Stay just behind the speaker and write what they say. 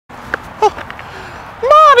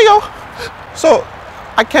Mario! So,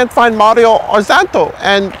 I can't find Mario or Zanto,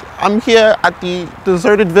 and I'm here at the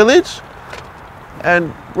deserted village,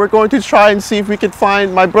 and we're going to try and see if we can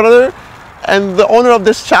find my brother and the owner of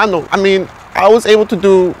this channel. I mean, I was able to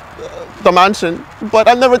do the mansion, but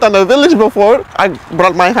I've never done a village before. I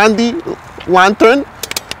brought my handy lantern,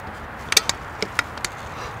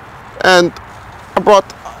 and I brought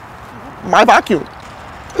my vacuum.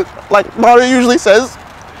 Like Mario usually says,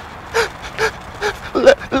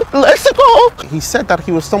 let's go. He said that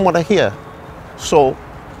he was somewhere here. So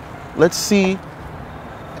let's see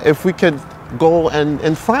if we can go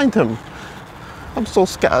and find him. I'm so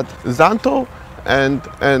scared. Zanto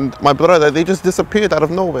and my brother, they just disappeared out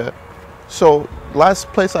of nowhere. So last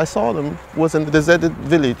place I saw them was in the deserted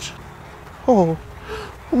village. Oh,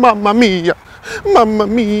 mamma mia, mamma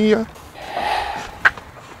mia.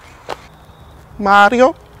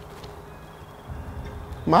 Mario?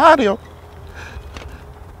 Mario?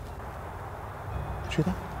 See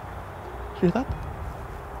that? See that?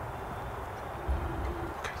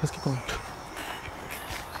 Okay, let's keep going.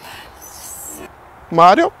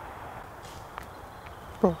 Mario?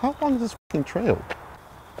 Bro, how long is this fucking trail?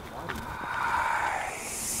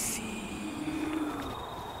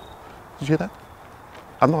 Did you hear that?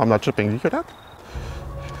 I know I'm not tripping. Did you hear that?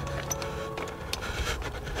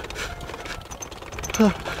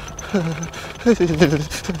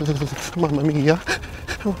 Mamma mia.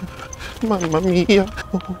 Mamma mia.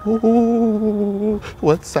 Oh,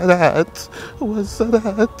 what's that? What's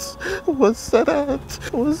that? What's that?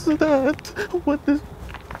 What's that? What is...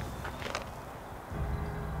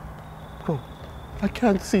 Bro, I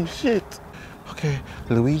can't see shit. Okay,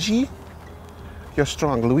 Luigi, you're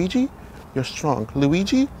strong. Luigi, you're strong.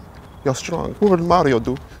 Luigi, you're strong. What would Mario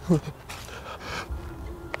do?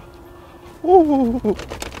 Oh.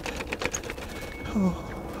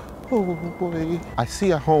 Oh boy. I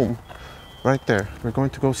see a home right there. We're going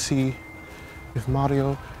to go see if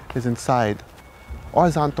Mario is inside. Or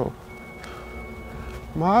Zanto.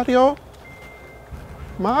 Mario?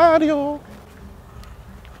 Mario?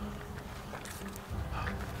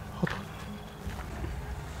 Hold on.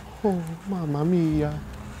 Oh, mamma mia.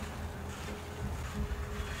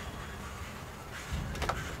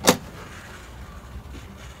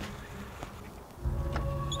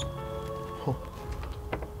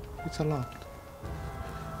 It's locked.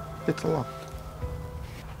 It's locked.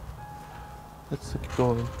 Let's keep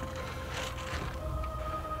going.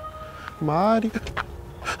 Mario.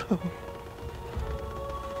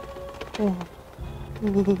 Oh.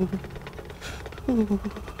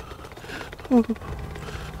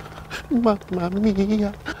 Mamma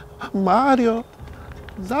mia. Mario.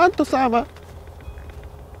 ZantoSama.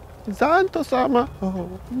 ZantoSama.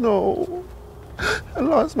 Oh no. I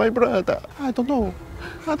lost my brother. I don't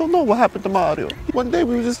know what happened to Mario. One day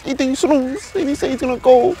we were just eating shrooms and he said he's gonna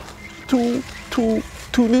go to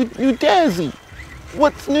New Jersey.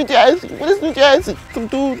 What's New Jersey? What is New Jersey? Some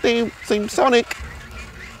dude named Sonic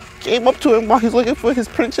came up to him while he's looking for his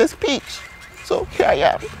Princess Peach. So here I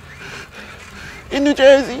am in New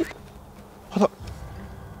Jersey. Hold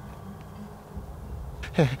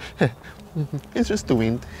on. It's just the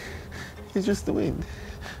wind. It's just the wind.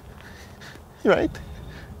 Right?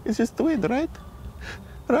 It's just the wind, right?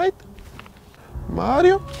 Right?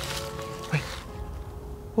 Mario? Wait.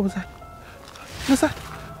 What was that? What is that?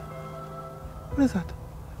 What is that?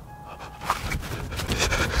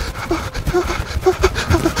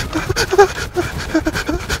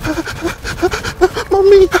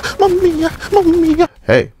 Mamma mia.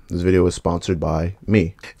 Hey, this video is sponsored by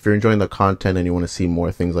me. If you're enjoying the content and you want to see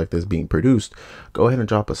more things like this being produced, go ahead and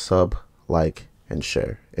drop a sub, like, and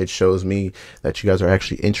share. It shows me that you guys are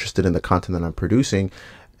actually interested in the content that I'm producing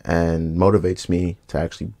and motivates me to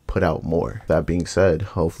actually put out more. That being said,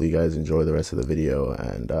 hopefully you guys enjoy the rest of the video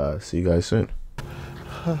and see you guys soon.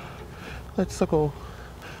 Let's go.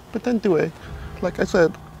 But anyway, like I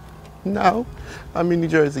said, now I'm in New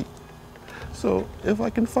Jersey. So if I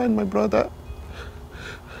can find my brother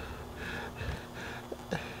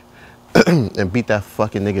and beat that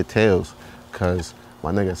fucking nigga Tails, cause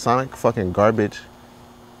my nigga Sonic fucking garbage.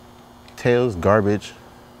 Tails garbage.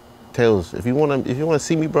 Tails, if you wanna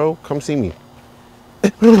see me, bro, come see me.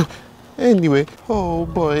 Anyway, oh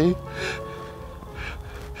boy.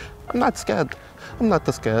 I'm not scared. I'm not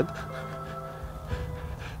that scared.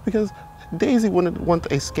 Because Daisy wouldn't want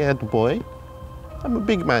a scared boy. I'm a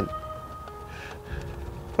big man.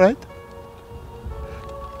 Right?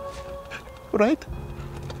 Right?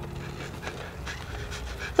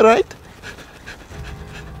 Right?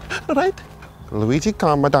 Right? Luigi,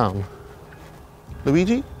 calm down.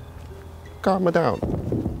 Luigi, calm down.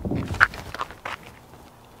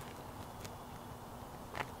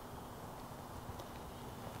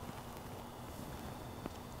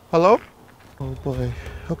 Hello? Oh boy.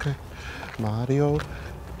 Okay. Mario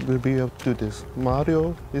will be able to do this.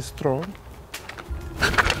 Mario is strong.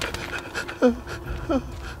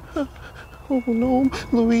 Oh no,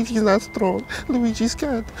 Luigi's not strong. Luigi's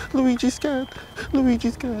scared. Luigi's scared.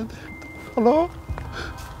 Luigi's scared. Hello?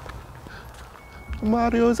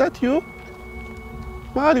 Mario, is that you?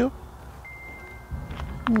 Mario?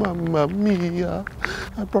 Mamma mia.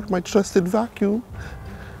 I brought my trusted vacuum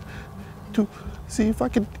to see if I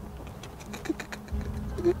can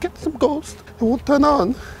get some ghost. It won't turn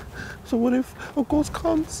on. So what if a ghost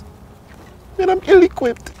comes and I'm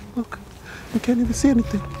ill-equipped? Look, you can't even see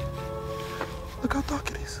anything. Look how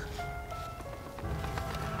dark it is.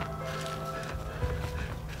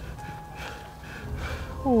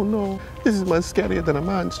 Oh no, this is much scarier than a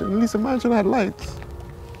mansion. At least a mansion had lights.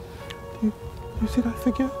 Do you see that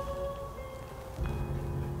figure?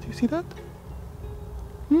 Do you see that?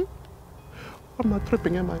 I'm not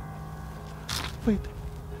tripping, am I? Wait.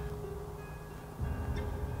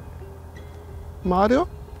 Mario?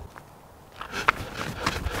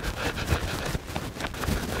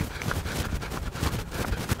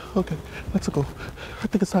 Okay, let's go. I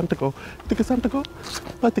think it's time to go. I think it's time to go.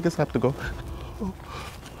 I think it's time to go.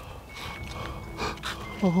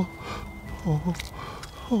 Oh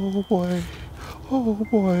boy. Oh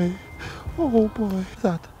boy. Oh boy. Is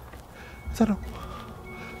that a...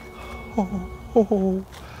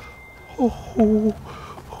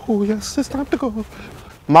 Oh, yes, it's time to go.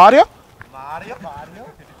 Mario?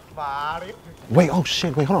 Mario. Wait, oh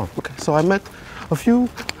shit, wait, hold on. Okay, so I met a few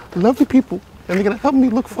lovely people and they're gonna help me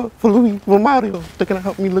look for Mario. They're gonna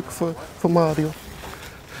help me look for Mario.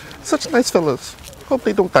 Such nice fellas. Hope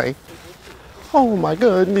they don't die. Oh my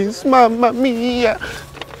goodness, mamma mia.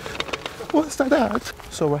 What's that at?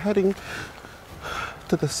 So we're heading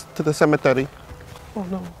to the cemetery. Oh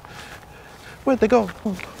no. Where'd they go?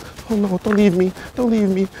 Oh no, don't leave me. Don't leave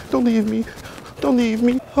me. Don't leave me. Don't leave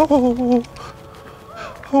me.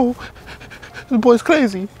 Oh. The boy's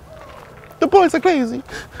crazy. The boys are crazy.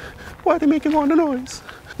 Why are they making all the noise?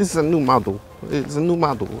 This is a new model. It's a new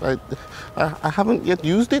model. I haven't yet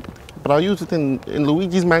used it, but I'll use it in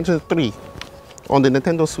Luigi's Mansion 3 on the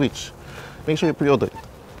Nintendo Switch. Make sure you pre-order it.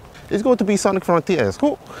 It's going to be Sonic Frontiers.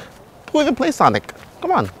 Who even plays Sonic?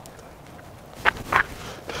 Come on.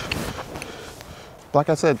 Like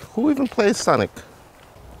I said, who even plays Sonic?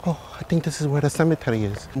 Oh, I think this is where the cemetery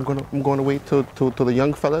is. I'm gonna wait till the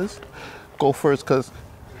young fellas go first, because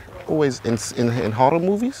always in horror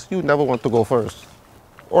movies, you never want to go first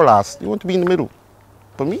or last. You want to be in the middle.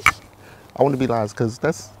 For me, I want to be last, because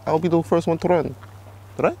I'll be the first one to run.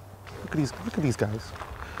 Right? Look at these guys.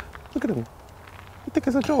 Look at them. They think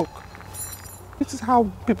it's a joke. This is how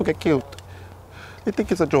people get killed. They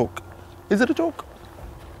think it's a joke. Is it a joke?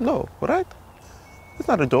 No, right? It's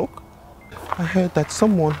not a joke. I heard that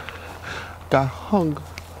someone got hung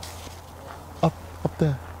up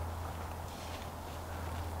there.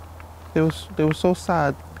 They were so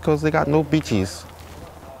sad because they got no beaches.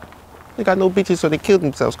 They got no beaches, so they killed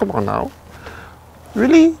themselves. Come on now.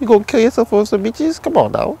 Really? You gonna kill yourself for some beaches? Come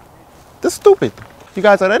on now. That's stupid. You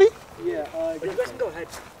guys are ready? Yeah, you guys can go ahead.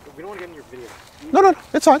 We don't want to get in your video. No,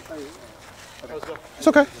 it's fine. Okay. It's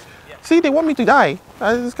okay. See, they want me to die.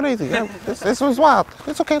 It's crazy. This was wild.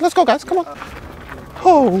 It's okay. Let's go, guys. Come on.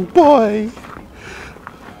 Oh, boy.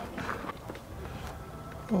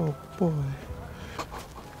 Oh, boy.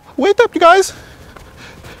 Wait up, you guys.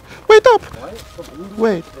 Wait up.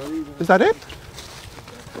 Wait. Is that it?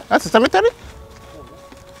 That's the cemetery?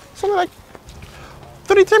 It's only like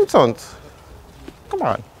 3 tombstones. Come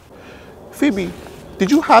on. Phoebe, did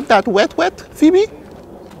you have that wet, Phoebe?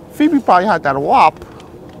 Phoebe probably had that wop.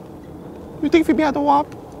 You think Phoebe had the wop?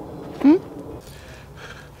 Okay,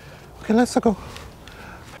 let's go.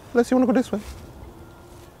 You wanna go this way?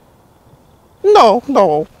 No.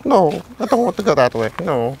 I don't want to go that way.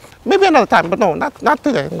 No. Maybe another time, but no, not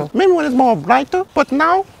today. No. Maybe when it's more brighter, but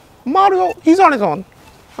now, Mario, he's on his own.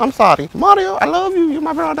 I'm sorry. Mario, I love you, you're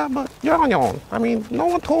my brother, but you're on your own. I mean, no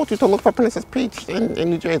one told you to look for Princess Peach in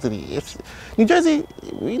New Jersey. It's, New Jersey,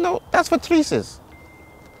 you know, that's for Teresa's.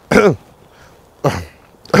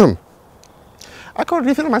 I could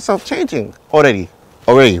already feel myself changing already.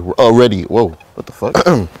 Whoa, what the fuck?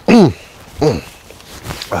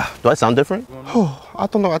 Do I sound different? Oh, I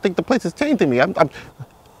don't know. I think the place is changing me. I'm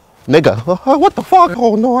nigga. What the fuck?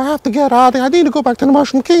 Oh no, I have to get out of there. I need to go back to the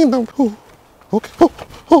Mushroom Kingdom. Oh, okay.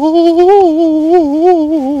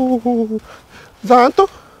 Zanto,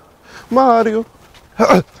 Mario,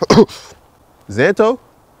 Zanto,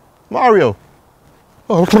 Mario.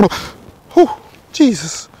 Oh,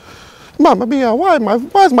 Jesus. Mamma mia, why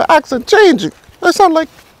is my accent changing? I sound like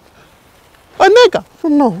A nigga.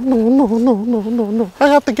 No, no, no, no, no, no, no. I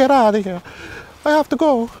have to get out of here. I have to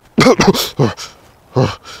go.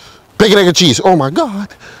 Bacon, egg, and cheese. Oh my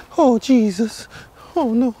God. Oh Jesus.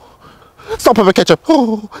 Oh no. Salt, pepper, ketchup.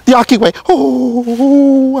 Oh, the Aki way.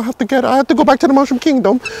 Oh, I have to go back to the Mushroom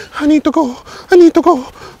Kingdom. I need to go.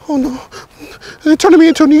 Oh no. They're turning me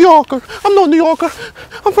into a New Yorker. I'm not a New Yorker.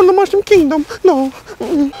 I'm from the Mushroom Kingdom. No.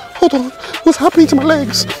 Hold on. What's happening to my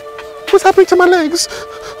legs? What's happening to my legs?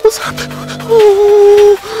 What's happening?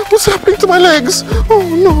 Oh, what's happening to my legs? Oh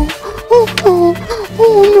no. Oh no.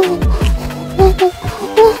 Oh no. Oh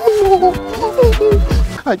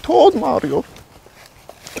no. I told Mario.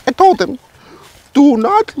 I told him, do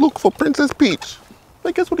not look for Princess Peach.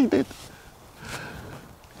 But guess what he did?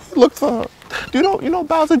 He looked for her. Do you know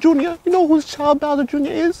Bowser Jr.? You know whose child Bowser Jr.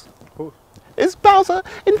 is? Who? It's Bowser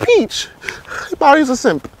and Peach. Mario's a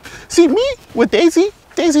simp. See me with Daisy?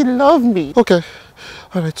 Daisy loved me. Okay.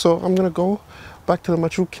 All right, so I'm gonna go back to the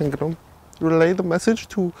Mushroom Kingdom, relay the message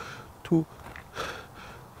to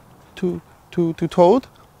Toad,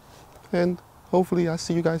 and hopefully I'll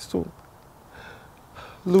see you guys soon.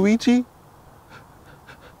 Luigi,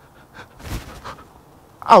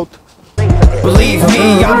 out. Believe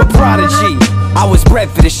me, I'm a prodigy. I was bred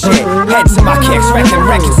for this shit. Heads in my kicks, wrecking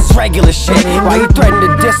records is regular shit. While you threaten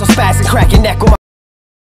to diss, I'm spazzing, cracking neck with my